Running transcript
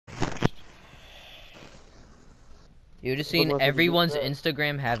You just What seen must I do with everyone's that?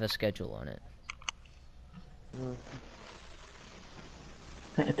 Instagram have a schedule on it.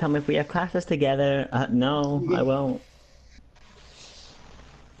 Tell me if we have classes together. No, I won't.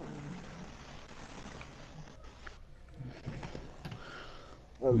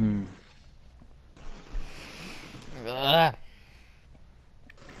 Oh, Hmm. Ugh.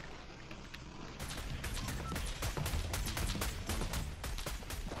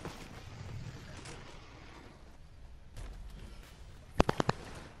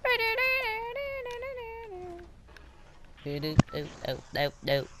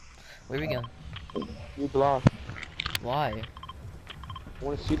 Where we going? new block. Why? I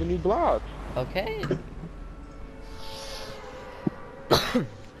want to see the new block. Okay.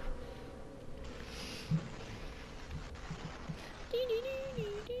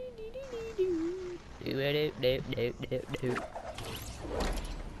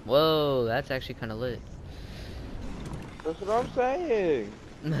 Whoa, that's actually kind of lit. That's what I'm saying.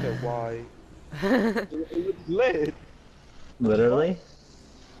 You said why? It looks lit. The fuck? Literally?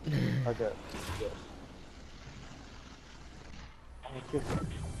 Okay. Yeah. Oh, shit.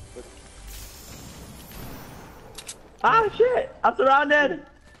 Oh shit! I'm surrounded!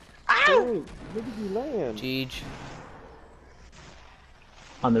 Ow! Hey, where did you land? Jeej.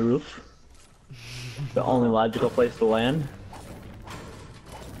 On the roof. The only logical place to land.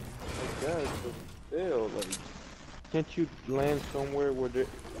 I guess, but still, like, can't you land somewhere where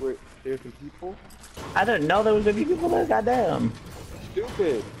there's some people? I didn't know there was gonna be people there, goddamn.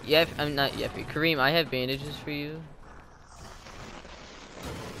 Stupid. I'm not Yeffy. Kareem, I have bandages for you.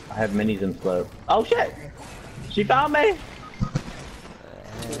 I have minis and slurp. Oh shit! She found me!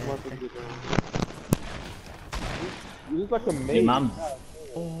 This is like a maze. Your mom's,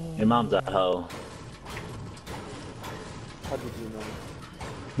 your mom's a hoe. How did you know?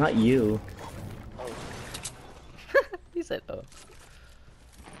 Not you. Oh, He said, "Oh."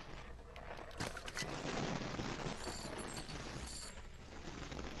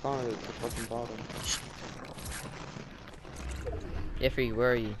 fine, it's the fucking bottom. Yeffy,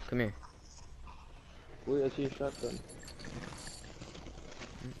 where are you? Come here. Wait, I see a shotgun.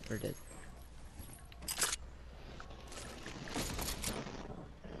 We're dead.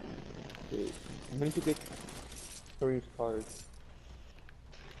 Wait, I'm going to get Kareem's card.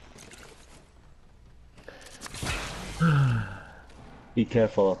 Be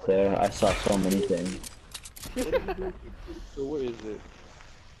careful up there. I saw so many things. So what is it?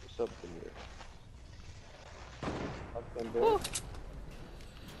 What's up in here? Shotgun there. Woo.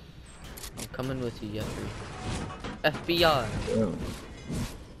 I'm coming with you, Yeffy. FBI. Damn.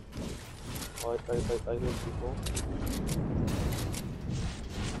 Oh, I hear people.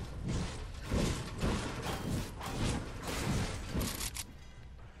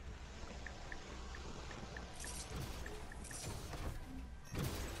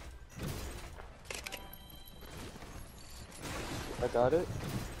 I got it.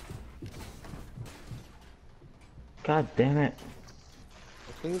 God damn it.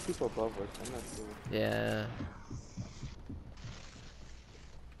 I think there's people above us. I'm not sure. Yeah.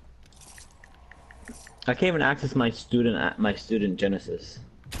 I can't even access my student Genesis.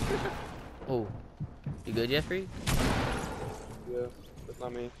 Oh. You good, Jeffrey? Yeah, that's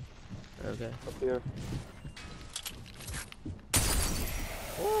not me. Okay. Up here.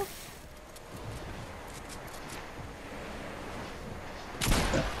 Oh.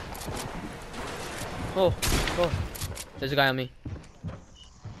 Oh. Oh. There's a guy on me.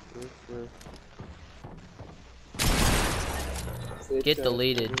 Get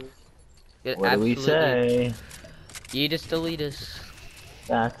deleted. Get What do we say? Yeetus deletus.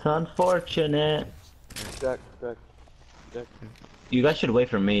 That's unfortunate. Jack. You guys should wait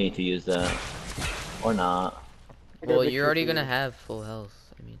for me to use that. Or not. Well, you're already gonna have full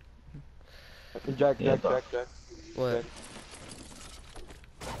health. I mean. Jack. What?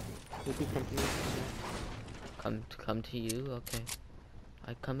 If you come to me. Come to you? Okay.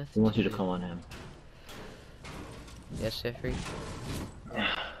 I cometh He wants to you to come on him. Yes, Jeffrey.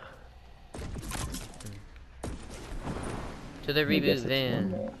 To the reboot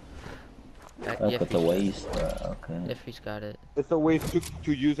van. Back That's Jeffrey's the waste. Okay. Jeffrey's got it. It's a way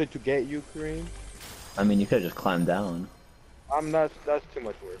to use it to get you, Kareem. I mean, you could just climb down. I'm not. That's too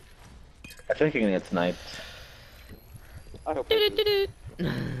much work. I think you're gonna get sniped. I hope. I do.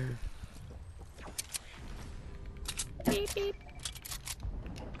 Beep, beep.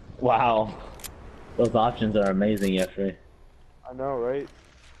 Wow. Those options are amazing, Jeffrey. I know, right?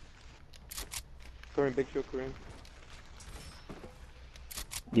 Kareem, big show, Kareem.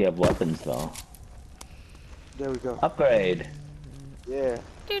 You have weapons though. There we go. Upgrade. Yeah.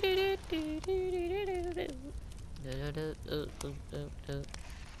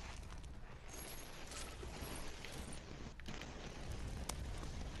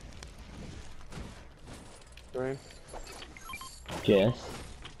 Kareem. Yes.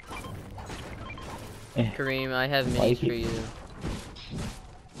 Kareem, I have Why you minis for keep- you.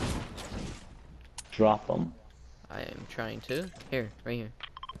 Drop them. I am trying to. Here, right here.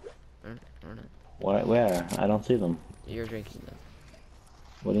 Or not. Where? I don't see them. You're drinking them.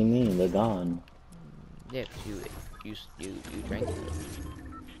 What do you mean? They're gone. Yeah, 'cause you drank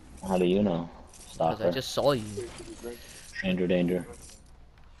them. How do you know? Because I Stalker. just saw you. Stranger danger.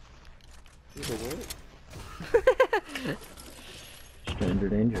 He's a what? Stranger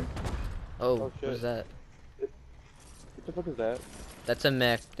danger. Oh, Oh, what shit. is that? What the fuck is that? That's a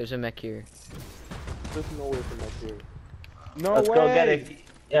mech. There's a mech here. There's no way from that here. No Let's way! go get it.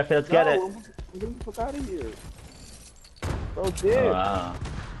 Yeah, let's get it. We're getting the fuck out of here. Bro, Oh, dip. wow.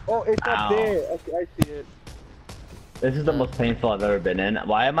 Oh, it's Ow. up there. Okay, I see it. This is the most painful I've ever been in.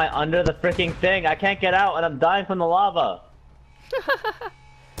 Why am I under the freaking thing? I can't get out and I'm dying from the lava.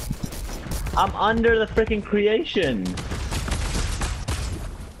 I'm under the freaking creation.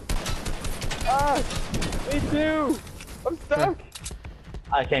 Ah! Me too! I'm stuck!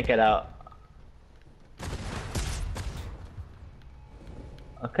 I can't get out.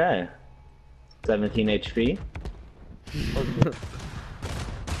 Okay. 17 HP. Okay.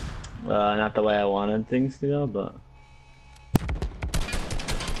 Not the way I wanted things to go, but...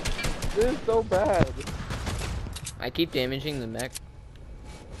 This is so bad. I keep damaging the mech.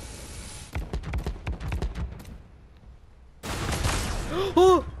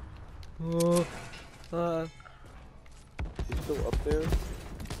 Oh! He's still up there?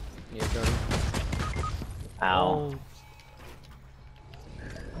 Yeah, Jordan. Ow.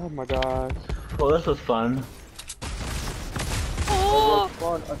 Oh my god. Well, this was fun. Oh,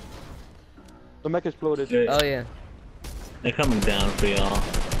 fun. The mech exploded. Oh yeah. They're coming down for y'all.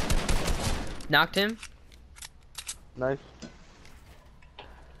 Knocked him. Nice.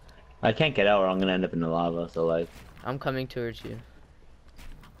 I can't get out or I'm gonna end up in the lava, so like... I'm coming towards you.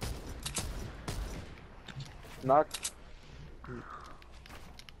 Knock.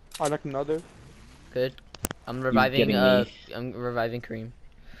 I knocked another. Good. I'm reviving. kidding me? I'm reviving Kareem.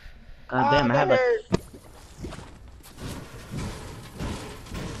 God damn, I have a...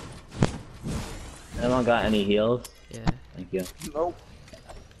 Anyone got any heals? Yeah. Thank you. Nope.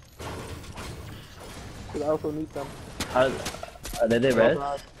 Cause I also need them. Are they red?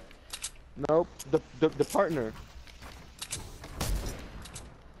 Nope. The partner.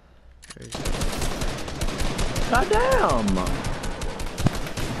 God damn!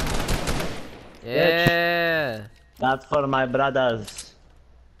 Yeah. That's for my brothers.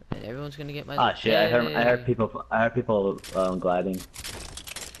 And everyone's gonna get my. Ah shit! I heard people gliding.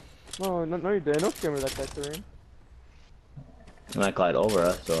 No, you didn't. Don't scare me like that, Kareem. They might glide over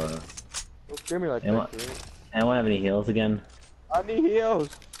us or. Don't scare me like Anyone- that, Kareem. Anyone have any heals again? I need heals.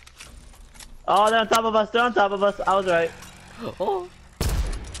 Oh, they're on top of us! They're on top of us! I was right. Oh.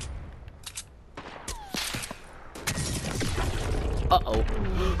 Uh-oh.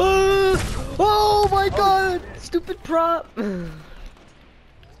 Oh my god! Stupid prop!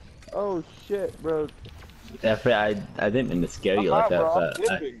 Oh shit, bro. Jeffrey, I didn't mean to scare you like that, Bro,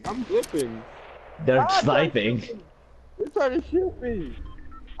 but I'm flipping. they're Ah, sniping. They're trying to shoot me.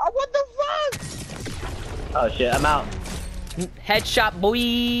 Oh, what the fuck? Oh shit, I'm out. Headshot,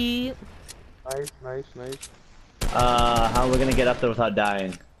 boy! Nice. How are we gonna get up there without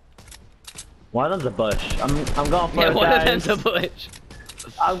dying? One of them's a bush. I'm going for Yeah, it, one of guys. them's a bush.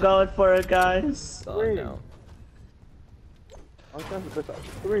 I'm going for it, guys. Oh no. I'm trying to piss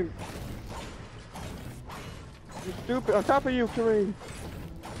off Kareem. You stupid. On top of you, Kareem.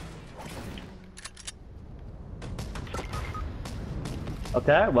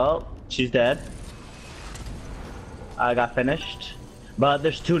 Okay, well, she's dead. I got finished. But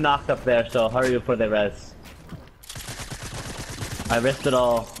there's two knocked up there, so hurry up for the res. I risked it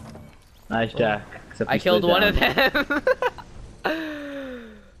all. Nice, Jack. Except I you killed slid one of down. them.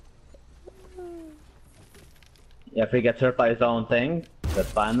 Yeah, if he gets hurt by his own thing,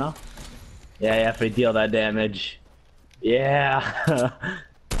 that's fine though. Yeah, if he deal that damage. Yeah.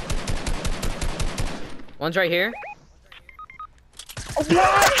 One's right here.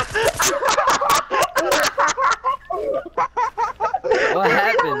 What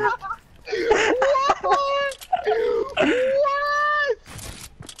happened?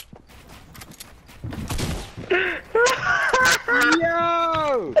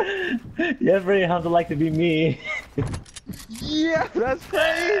 Yo! Jeffrey, how's it like to be me? Yeah, that's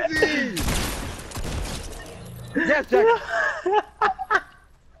crazy! Yes, Jack!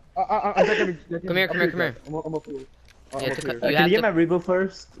 I'm taking. Come here, come here, come here. I'm up here. You have to here. cut- you Can have you get to- my reboot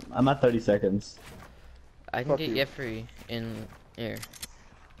first? I'm at 30 seconds. I can Fuck get you. Jeffrey in here.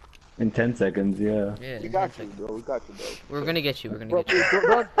 In 10 seconds, yeah. Yeah. We in got 10 you, seconds. bro. We got you, bro. We're gonna get you. We're gonna Bro, get you.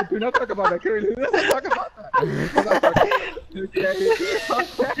 do not talk about that. Let's not talk about that. I'm not talking.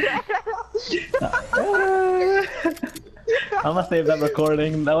 Okay. I'm gonna save that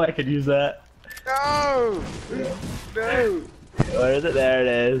recording. That way I could use that. No! No! Where is it? There it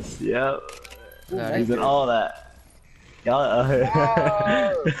is. Yep. Got it. Using all that. Y'all.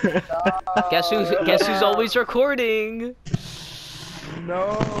 Guess who's always recording?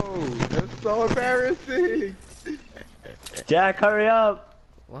 No! That's so embarrassing! Jack, hurry up!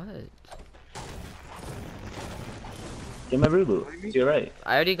 What? Get my reboot. You're right.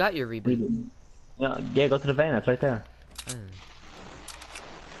 I already got your reboot. Reboot. Yeah, go to the van. That's right there.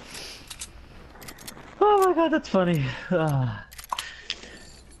 Oh my god, that's funny.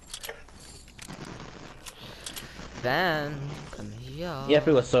 Van, come here.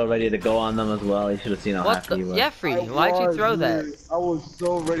 Jeffrey was so ready to go on them as well. You should have seen how What happy he the? was. Jeffrey, why'd you throw that? I was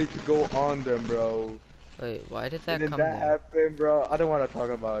so ready to go on them, bro. Wait, why did that And then come that there? happened, bro. I don't want to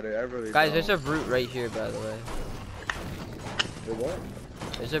talk about it. I really Guys, don't. there's a brute right here, by the way. Wait, what?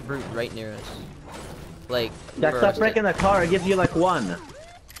 There's a brute right near us. Like, Jack, for stop us to- breaking the car. It gives you like one.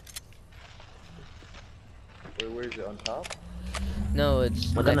 Wait, where is it? On top? No,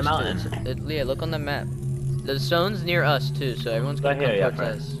 it's Look on the next to- mountain. yeah, look on the map. The zone's near us too, so everyone's gonna Right come here, yeah, towards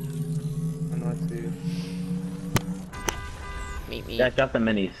right. us. I'm not seeing. Meet me. Jack, drop the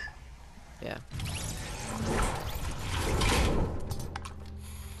minis. Yeah.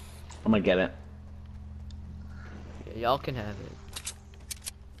 I'm gonna get it. Yeah, y'all can have it.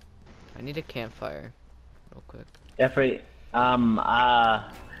 I need a campfire, real quick. Jeffrey,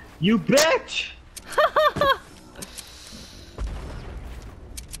 you bitch!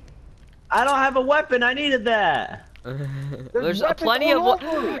 I don't have a weapon. I needed that. There's a weapons plenty of all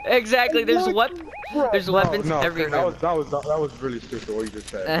over. exactly. There's What? There's Bro, weapons no, everywhere. That was really stupid what you just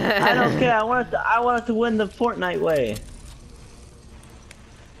said. I don't care. I wanted to win the Fortnite way.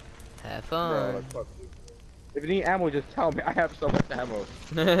 Have Bro, fun. like, fuck you. If you need ammo, just tell me. I have so much ammo.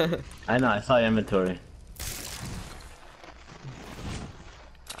 I know. I saw your inventory.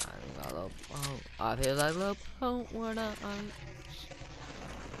 I feel like love. What I.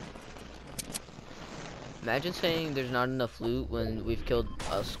 Imagine saying there's not enough loot when we've killed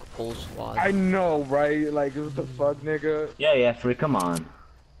a whole squad. I know, right? Like, what the fuck, nigga? Yeah, Jeffrey, come on.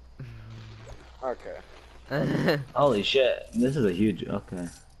 Okay. Holy shit. This is a huge. Okay.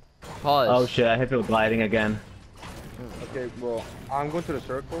 Pause. Oh shit. I hear people gliding again. Okay, well, I'm going to the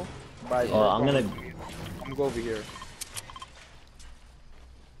circle. By Oh, I'm gonna. I'm gonna go over here.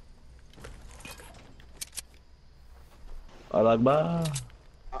 Alagba.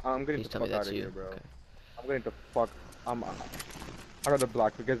 I'm getting Please the tell me fuck out that's of you. here, bro. Okay. I'm getting the fuck. I'm out of the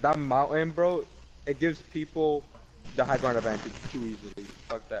block because that mountain, bro, it gives people the high ground advantage too easily.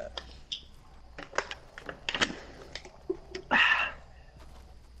 Fuck that.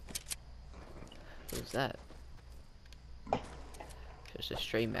 What is that? Just a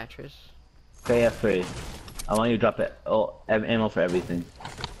stray mattress. Okay, Jeffrey. I want you to drop it. Oh, ammo for everything.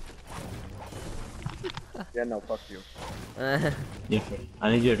 Yeah, no, fuck you. Jeffrey,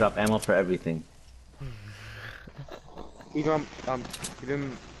 I need you to drop ammo for everything. Even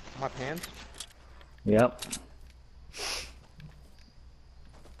even my pants. Yep.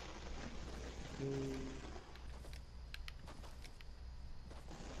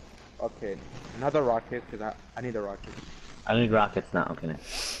 Okay, another rocket because I need a rocket. I need rockets now. Okay.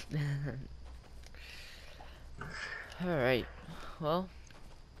 Alright. Well,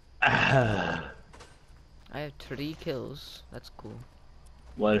 I have 3 kills. That's cool.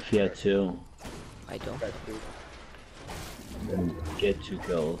 What if you had 2? I don't. That's two. Then get 2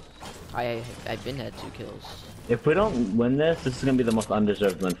 kills. I've been had 2 kills. If we don't win this is gonna be the most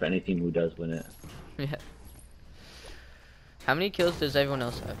undeserved win for any team who does win it. Yeah. How many kills does everyone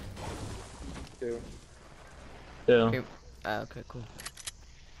else have? Two. 2. Okay. Okay, cool.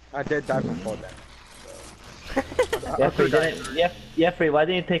 I did die from fall damage. Jeffrey, Jeffrey, why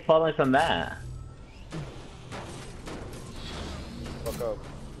didn't you take falling from that? Fuck up.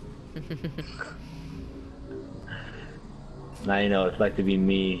 Now you know what it's like to be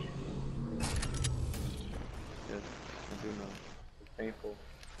me. Yes, I do know. It's painful.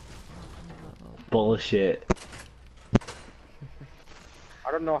 Bullshit.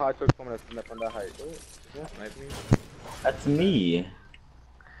 I don't know how I took someone from that height. Oh, yeah, snipe me. That's me.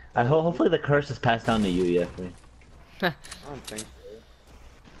 Hopefully the curse is passed down to you, Jeffrey. I don't think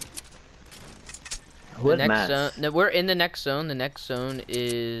so. Who The has next zone. mats? No, we're in the next zone. The next zone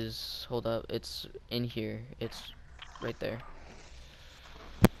is. Hold up. It's in here. It's right there.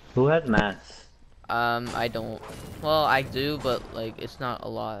 Who has mats? I don't. Well, I do, but like it's not a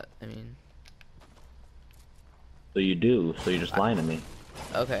lot. I mean. So you do. So you're just lying to me.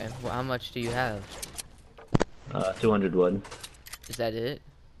 Okay. Well, how much do you have? 200 wood. Is that it?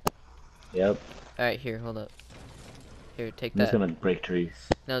 Yep. All right. Here. Hold up. Here. Take I'm just that. gonna break trees.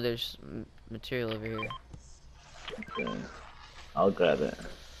 No, there's material over here. Okay. I'll grab it.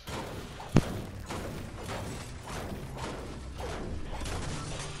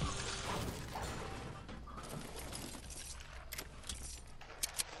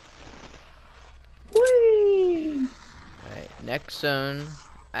 Whee! Alright, next zone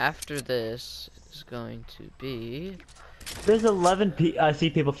after this is going to be. There's 11 I see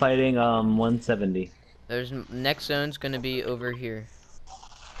people fighting 170. There's next zone's gonna be over here.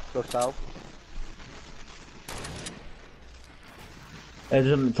 Go south.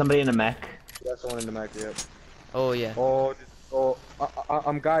 There's somebody in a mech. Yeah, someone in the mech. Yep. Oh yeah. Oh,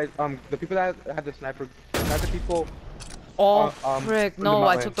 guys, the people that had the sniper, not the people. Oh on frick! the No,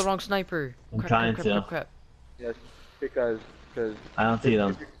 I mountain. took the wrong sniper. I'm Crap, trying crap, to. crap, crap, Yes, because I don't see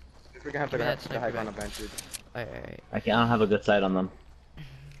them. we're gonna have to Yeah, have it's the high sniper ground advantage. Alright. I don't have a good sight on them.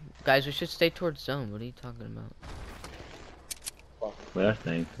 Guys, we should stay towards zone. What are you talking about? Where I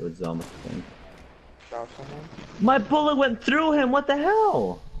think it was almost thing. Shot someone. My bullet went through him. What the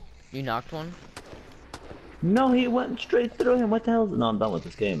hell? You knocked one? No, he went straight through him. What the hell? No, I'm done with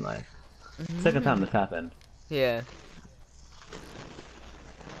this game. Like, second time this happened. Yeah.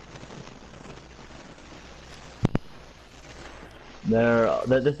 These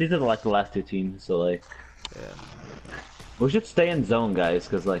are like the last two teams. So like, Yeah. we should stay in zone, guys,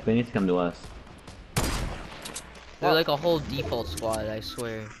 because like they need to come to us. They're like a whole default squad, I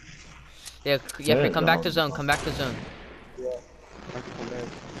swear. Yeah, They're come back to zone. zone. Come back to zone. Yeah.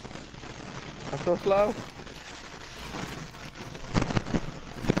 I'm so slow.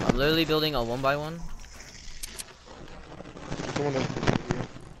 I'm literally building a 1x1. Someone else.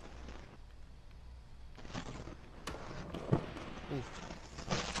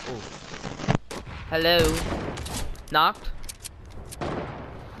 Hello. Knocked.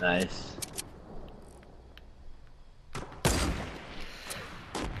 Nice.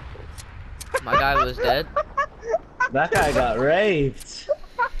 My guy was dead. That guy got raped.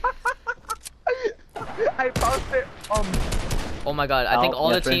 I found it. Oh my god, I think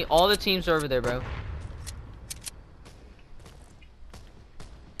Oh, yeah, all the teams are over there, bro.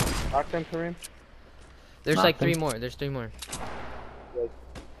 Knock them, Kareem. There's like Nothing. 3 more. There's 3 more. Yes.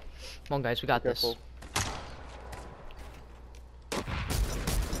 Come on, guys, we got this. Careful.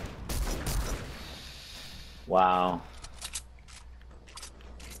 Wow.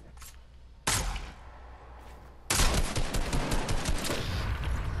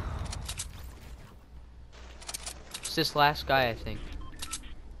 It's this last guy, I think.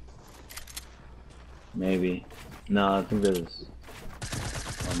 Maybe. No, I think there's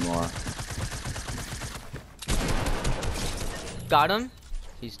one more. Got him.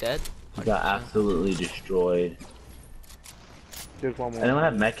 He's dead. He got absolutely destroyed. There's one more. Anyone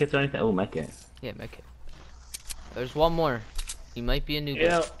have medkits or anything? Oh, medkit. Yeah, make it. There's one more. He might be a new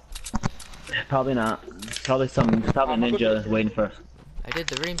Yeah. Probably not. Probably ninja waiting for us. I did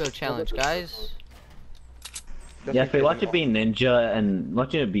the rainbow challenge, guys. Yeah, if we watch it be ninja and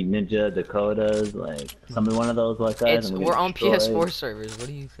watching it be ninja Dakotas, like somebody one of those like that. and we We're get on destroyed. PS4 servers. What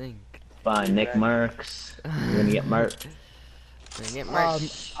do you think? Fine, Nick Mercs. We're gonna get murked. Gonna get merch. We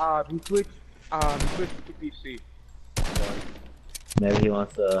switched to PC. Maybe he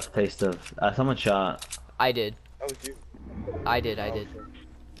wants a taste of. Someone shot. I did. That was you. I did.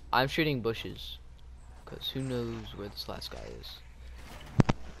 I'm shooting bushes. Cause who knows where this last guy is.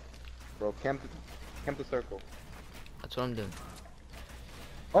 Bro, camp the circle. That's what I'm doing.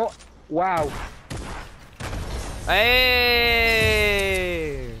 Oh, wow.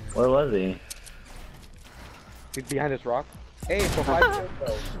 Hey! Where was he? He's behind this rock. Hey, for 5 kills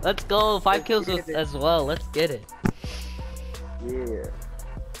though. Let's go. 5 kills as well. Let's get it. Yeah.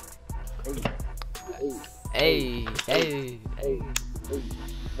 Hey, hey, hey.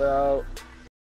 Bro,